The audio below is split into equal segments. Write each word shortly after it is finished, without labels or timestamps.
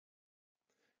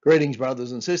Greetings,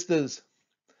 brothers and sisters.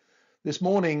 This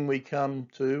morning we come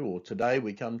to, or today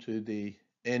we come to the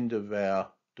end of our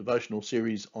devotional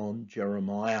series on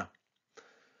Jeremiah.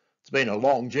 It's been a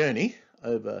long journey,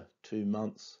 over 2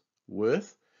 months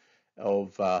worth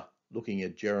of looking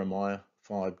at Jeremiah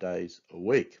 5 days a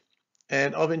week.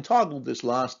 And I've entitled this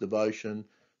last devotion,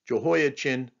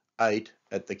 Jehoiachin ate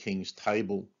at the king's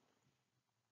table.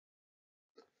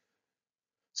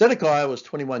 Zedekiah was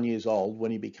 21 years old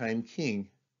when he became king,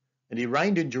 and he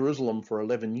reigned in Jerusalem for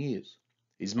 11 years.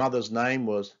 His mother's name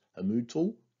was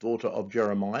Hamutal, daughter of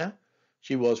Jeremiah.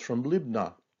 She was from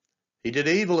Libnah. He did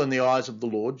evil in the eyes of the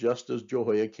Lord, just as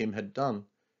Jehoiakim had done.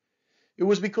 It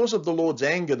was because of the Lord's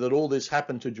anger that all this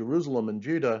happened to Jerusalem and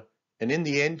Judah, and in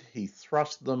the end he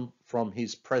thrust them from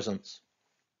his presence.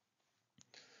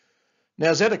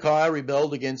 Now Zedekiah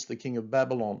rebelled against the king of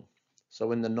Babylon.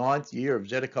 So in the 9th year of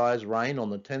Zedekiah's reign, on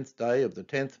the 10th day of the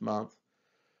 10th month,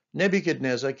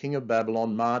 Nebuchadnezzar, king of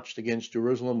Babylon, marched against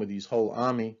Jerusalem with his whole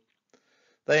army.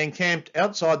 They encamped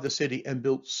outside the city and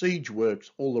built siege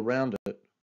works all around it.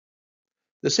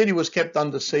 The city was kept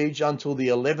under siege until the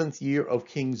 11th year of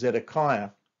King Zedekiah.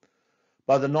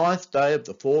 By the 9th day of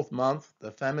the 4th month,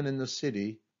 the famine in the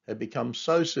city had become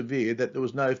so severe that there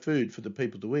was no food for the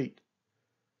people to eat.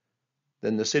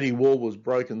 Then the city wall was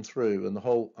broken through and the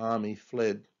whole army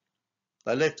fled.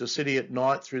 They left the city at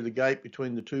night through the gate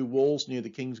between the two walls near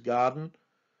the king's garden.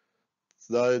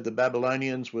 Though the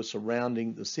Babylonians were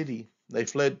surrounding the city, they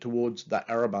fled towards the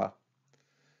Arabah.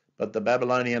 But the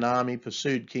Babylonian army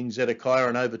pursued King Zedekiah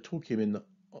and overtook him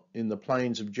in the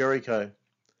plains of Jericho.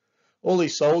 All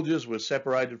his soldiers were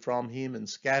separated from him and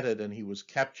scattered, and he was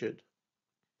captured.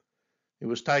 He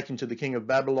was taken to the king of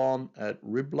Babylon at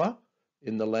Riblah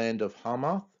in the land of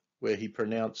Hamath, where he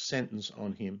pronounced sentence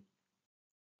on him.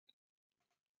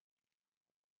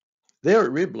 There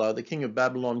at Riblah, the king of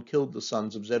Babylon killed the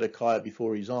sons of Zedekiah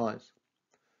before his eyes.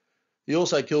 He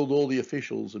also killed all the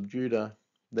officials of Judah.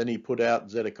 Then he put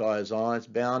out Zedekiah's eyes,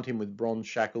 bound him with bronze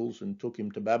shackles, and took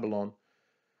him to Babylon,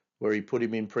 where he put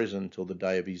him in prison till the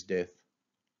day of his death.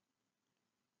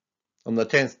 On the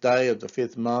 10th day of the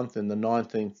 5th month, in the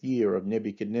 19th year of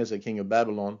Nebuchadnezzar, king of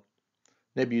Babylon,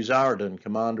 Nebuzaradan,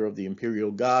 commander of the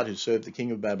imperial guard who served the king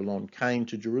of Babylon, came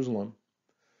to Jerusalem.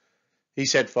 He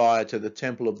set fire to the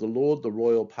temple of the Lord, the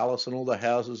royal palace, and all the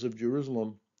houses of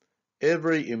Jerusalem.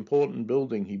 Every important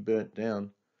building he burnt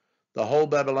down. The whole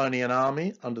Babylonian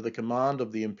army, under the command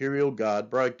of the imperial guard,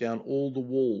 broke down all the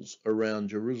walls around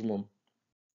Jerusalem.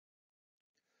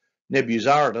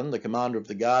 Nebuzaradan, the commander of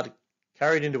the guard,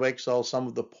 carried into exile some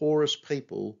of the poorest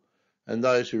people and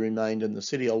those who remained in the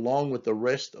city, along with the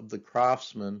rest of the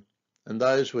craftsmen and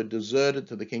those who had deserted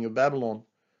to the king of Babylon.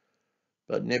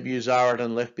 But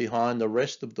Nebuzaradan left behind the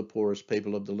rest of the poorest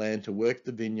people of the land to work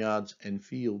the vineyards and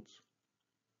fields.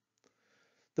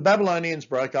 The Babylonians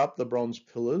broke up the bronze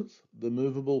pillars, the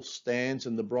movable stands,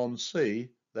 and the bronze sea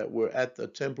that were at the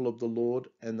temple of the Lord,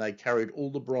 and they carried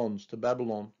all the bronze to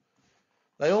Babylon.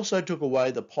 They also took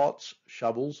away the pots,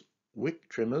 shovels, wick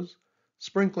trimmers,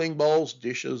 sprinkling bowls,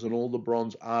 dishes, and all the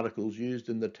bronze articles used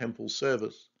in the temple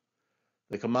service.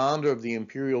 The commander of the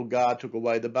imperial guard took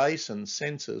away the basins,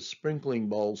 censers, sprinkling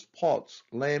bowls, pots,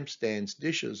 lampstands,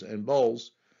 dishes, and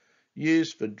bowls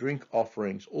used for drink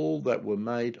offerings, all that were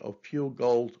made of pure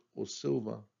gold or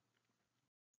silver.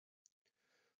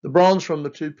 The bronze from the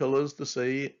 2 pillars, the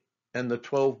sea, and the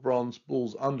 12 bronze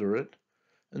bulls under it,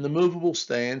 and the movable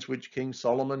stands which King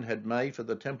Solomon had made for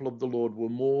the temple of the Lord were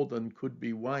more than could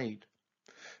be weighed.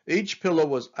 Each pillar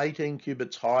was 18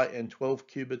 cubits high and 12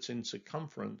 cubits in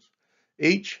circumference.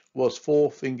 Each was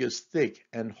 4 fingers thick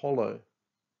and hollow.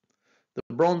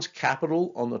 The bronze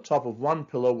capital on the top of one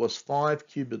pillar was 5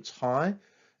 cubits high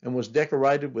and was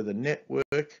decorated with a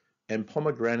network and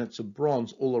pomegranates of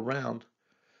bronze all around.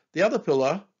 The other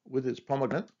pillar, with its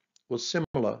pomegranate, was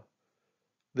similar.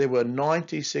 There were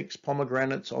 96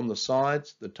 pomegranates on the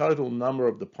sides. The total number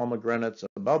of the pomegranates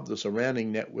above the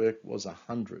surrounding network was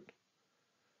 100.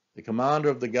 The commander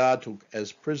of the guard took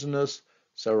as prisoners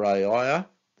Seraiah,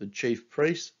 the chief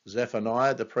priest,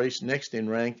 Zephaniah, the priest next in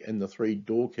rank, and the 3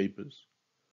 doorkeepers.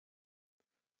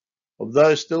 Of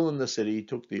those still in the city, he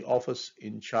took the office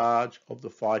in charge of the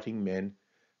fighting men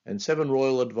and 7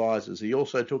 royal advisers. He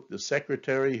also took the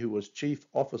secretary, who was chief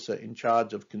officer in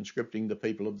charge of conscripting the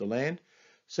people of the land,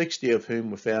 60 of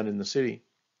whom were found in the city.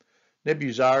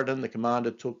 Nebuzaradan, the commander,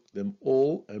 took them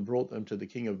all and brought them to the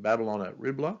king of Babylon at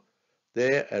Riblah.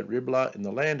 There at Riblah in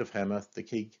the land of Hamath, the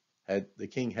king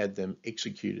had them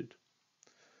executed.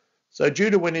 So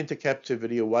Judah went into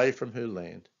captivity away from her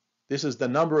land. This is the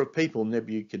number of people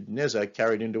Nebuchadnezzar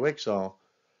carried into exile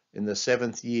in the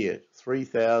 7th year,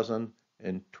 3,000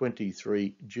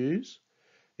 823 Jews.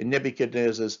 In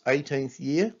Nebuchadnezzar's 18th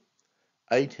year,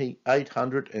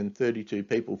 832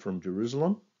 people from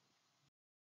Jerusalem.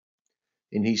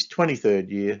 In his 23rd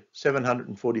year,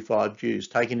 745 Jews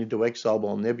taken into exile by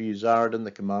Nebuzaradan,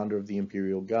 the commander of the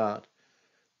imperial guard.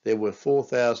 There were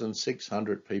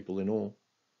 4,600 people in all.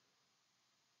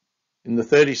 In the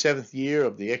 37th year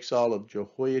of the exile of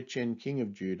Jehoiachin, king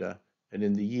of Judah, and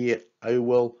in the year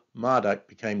Marduk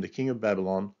became the king of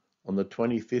Babylon, on the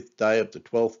 25th day of the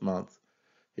 12th month,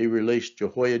 he released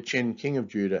Jehoiachin, king of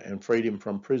Judah, and freed him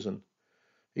from prison.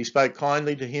 He spoke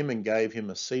kindly to him and gave him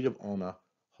a seat of honour,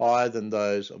 higher than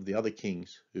those of the other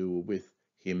kings who were with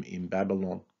him in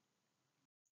Babylon.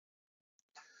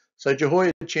 So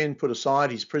Jehoiachin put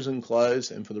aside his prison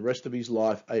clothes and for the rest of his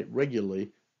life ate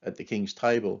regularly at the king's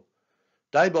table.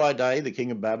 Day by day the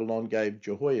king of Babylon gave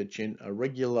Jehoiachin a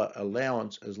regular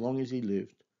allowance as long as he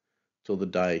lived, till the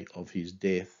day of his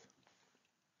death.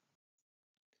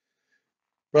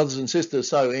 Brothers and sisters,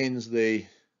 so ends the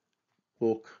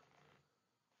book,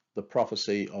 the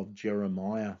prophecy of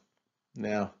Jeremiah.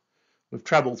 Now, we've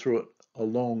travelled through it a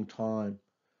long time,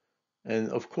 and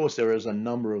of course there is a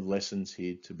number of lessons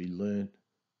here to be learned.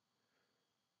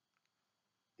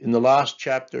 In the last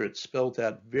chapter, it spelt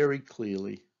out very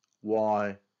clearly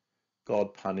why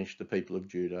God punished the people of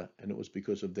Judah, and it was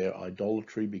because of their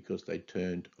idolatry, because they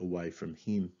turned away from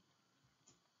him.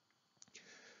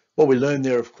 What we learn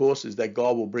there, of course, is that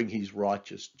God will bring his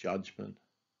righteous judgment.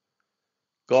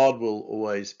 God will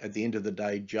always, at the end of the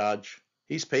day, judge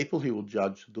his people. He will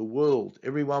judge the world.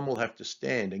 Everyone will have to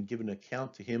stand and give an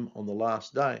account to him on the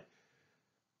last day.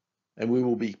 And we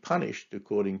will be punished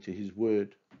according to his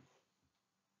word.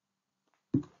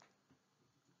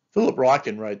 Philip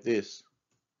Ryken wrote this: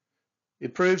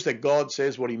 "It proves that God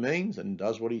says what he means and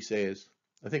does what he says."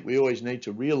 I think we always need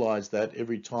to realise that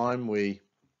every time we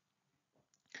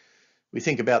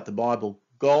think about the Bible.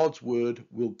 God's word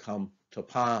will come to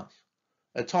pass.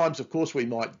 At times, of course, we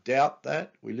might doubt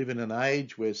that. We live in an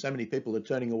age where so many people are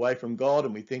turning away from God,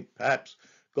 and we think perhaps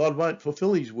God won't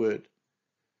fulfill his word.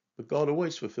 But God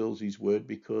always fulfills his word,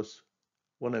 because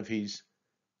one of his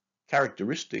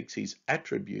characteristics, his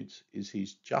attributes, is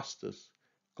his justice.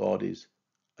 God is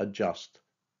a just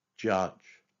judge.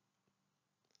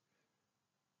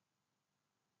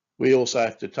 We also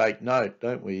have to take note,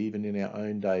 don't we, even in our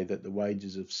own day, that the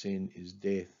wages of sin is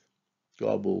death.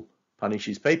 God will punish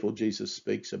his people. Jesus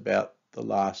speaks about the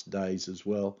last days as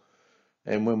well.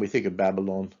 And when we think of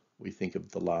Babylon, we think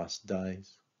of the last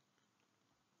days.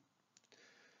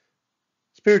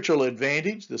 Spiritual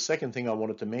advantage. The second thing I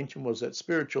wanted to mention was that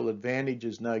spiritual advantage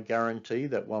is no guarantee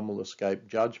that one will escape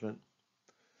judgment.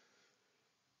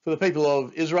 For the people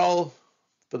of Israel,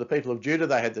 for the people of Judah,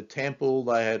 they had the temple,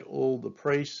 they had all the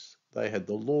priests, they had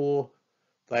the law,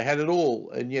 they had it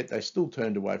all, and yet they still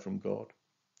turned away from God.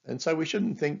 And so we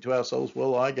shouldn't think to ourselves,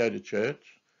 well, I go to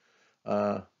church,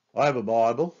 I have a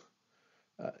Bible.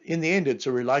 In the end, it's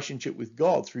a relationship with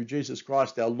God through Jesus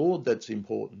Christ, our Lord, that's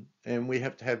important. And we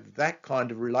have to have that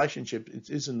kind of relationship. It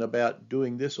isn't about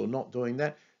doing this or not doing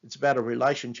that. It's about a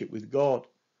relationship with God.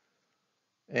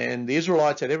 And the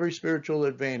Israelites had every spiritual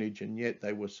advantage, and yet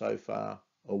they were so far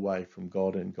away from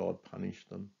God, and God punished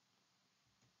them.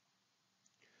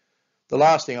 The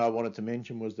last thing I wanted to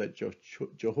mention was that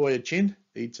Jehoiachin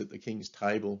eats at the king's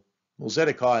table. Well,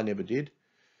 Zedekiah never did.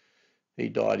 He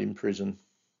died in prison,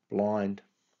 blind.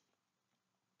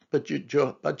 But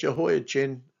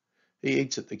Jehoiachin, he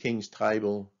eats at the king's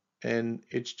table, and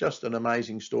it's just an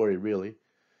amazing story, really.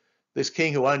 This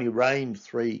king who only reigned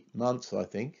 3 months, I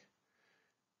think,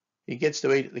 he gets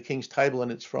to eat at the king's table,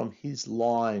 and it's from his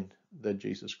line that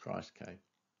Jesus Christ came.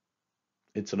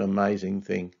 It's an amazing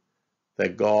thing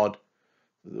that God,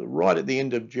 right at the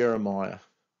end of Jeremiah,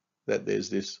 that there's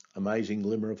this amazing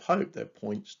glimmer of hope that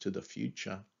points to the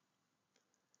future.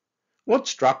 What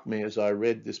struck me as I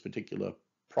read this particular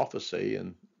prophecy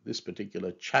and this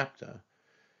particular chapter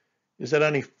is that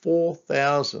only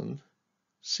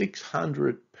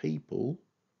 4,600 people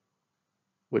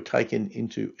were taken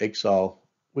into exile.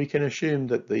 We can assume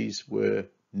that these were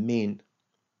men.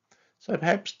 So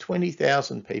perhaps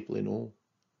 20,000 people in all.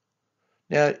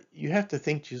 Now, you have to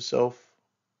think to yourself,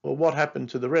 well, what happened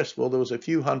to the rest? Well, there was a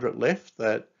few hundred left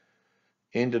that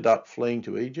ended up fleeing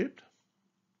to Egypt.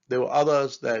 There were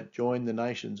others that joined the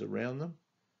nations around them.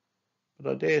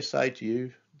 But I dare say to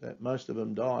you that most of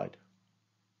them died.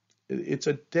 It's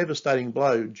a devastating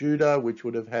blow. Judah, which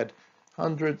would have had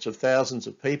hundreds of thousands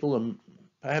of people and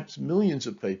perhaps millions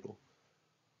of people,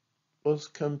 was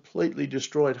completely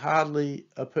destroyed. Hardly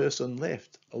a person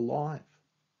left alive.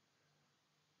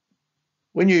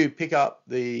 When you pick up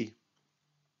the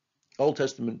Old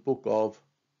Testament book of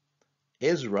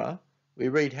Ezra, we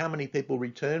read how many people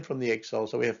returned from the exile.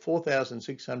 So we have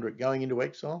 4,600 going into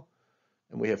exile,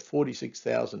 and we have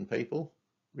 46,000 people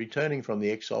returning from the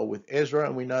exile with Ezra,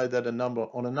 and we know that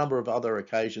on a number of other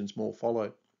occasions more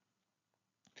followed.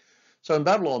 So in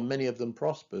Babylon, many of them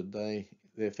prospered.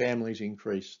 Their families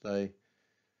increased. They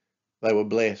were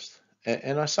blessed.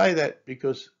 And I say that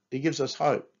because it gives us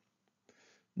hope.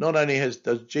 Not only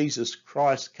does Jesus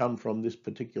Christ come from this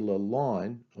particular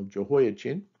line of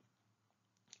Jehoiachin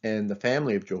and the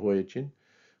family of Jehoiachin,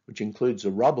 which includes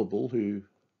Zerubbabel, who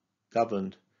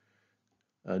governed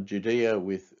Judea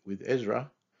with Ezra,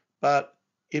 but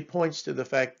it points to the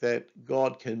fact that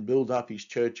God can build up his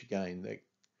church again. That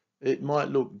it might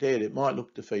look dead, it might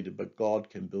look defeated, but God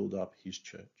can build up his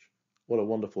church. What a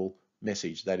wonderful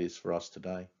message that is for us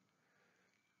today.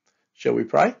 Shall we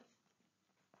pray?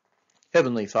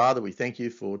 Heavenly Father, we thank you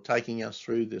for taking us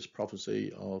through this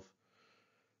prophecy of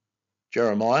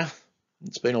Jeremiah.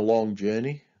 It's been a long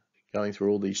journey, going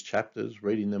through all these chapters,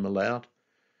 reading them aloud,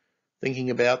 thinking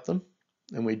about them,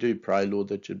 and we do pray, Lord,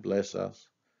 that you'd bless us.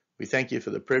 We thank you for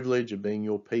the privilege of being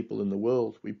your people in the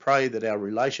world. We pray that our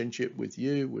relationship with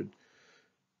you would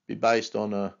be based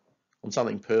on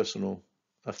something personal,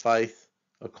 a faith,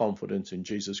 a confidence in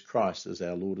Jesus Christ as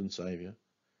our Lord and Saviour.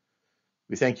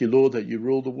 We thank you, Lord, that you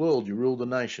rule the world, you rule the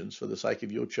nations for the sake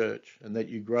of your church, and that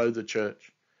you grow the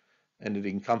church, and it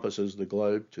encompasses the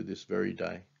globe to this very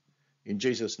day. In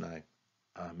Jesus' name,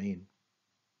 amen.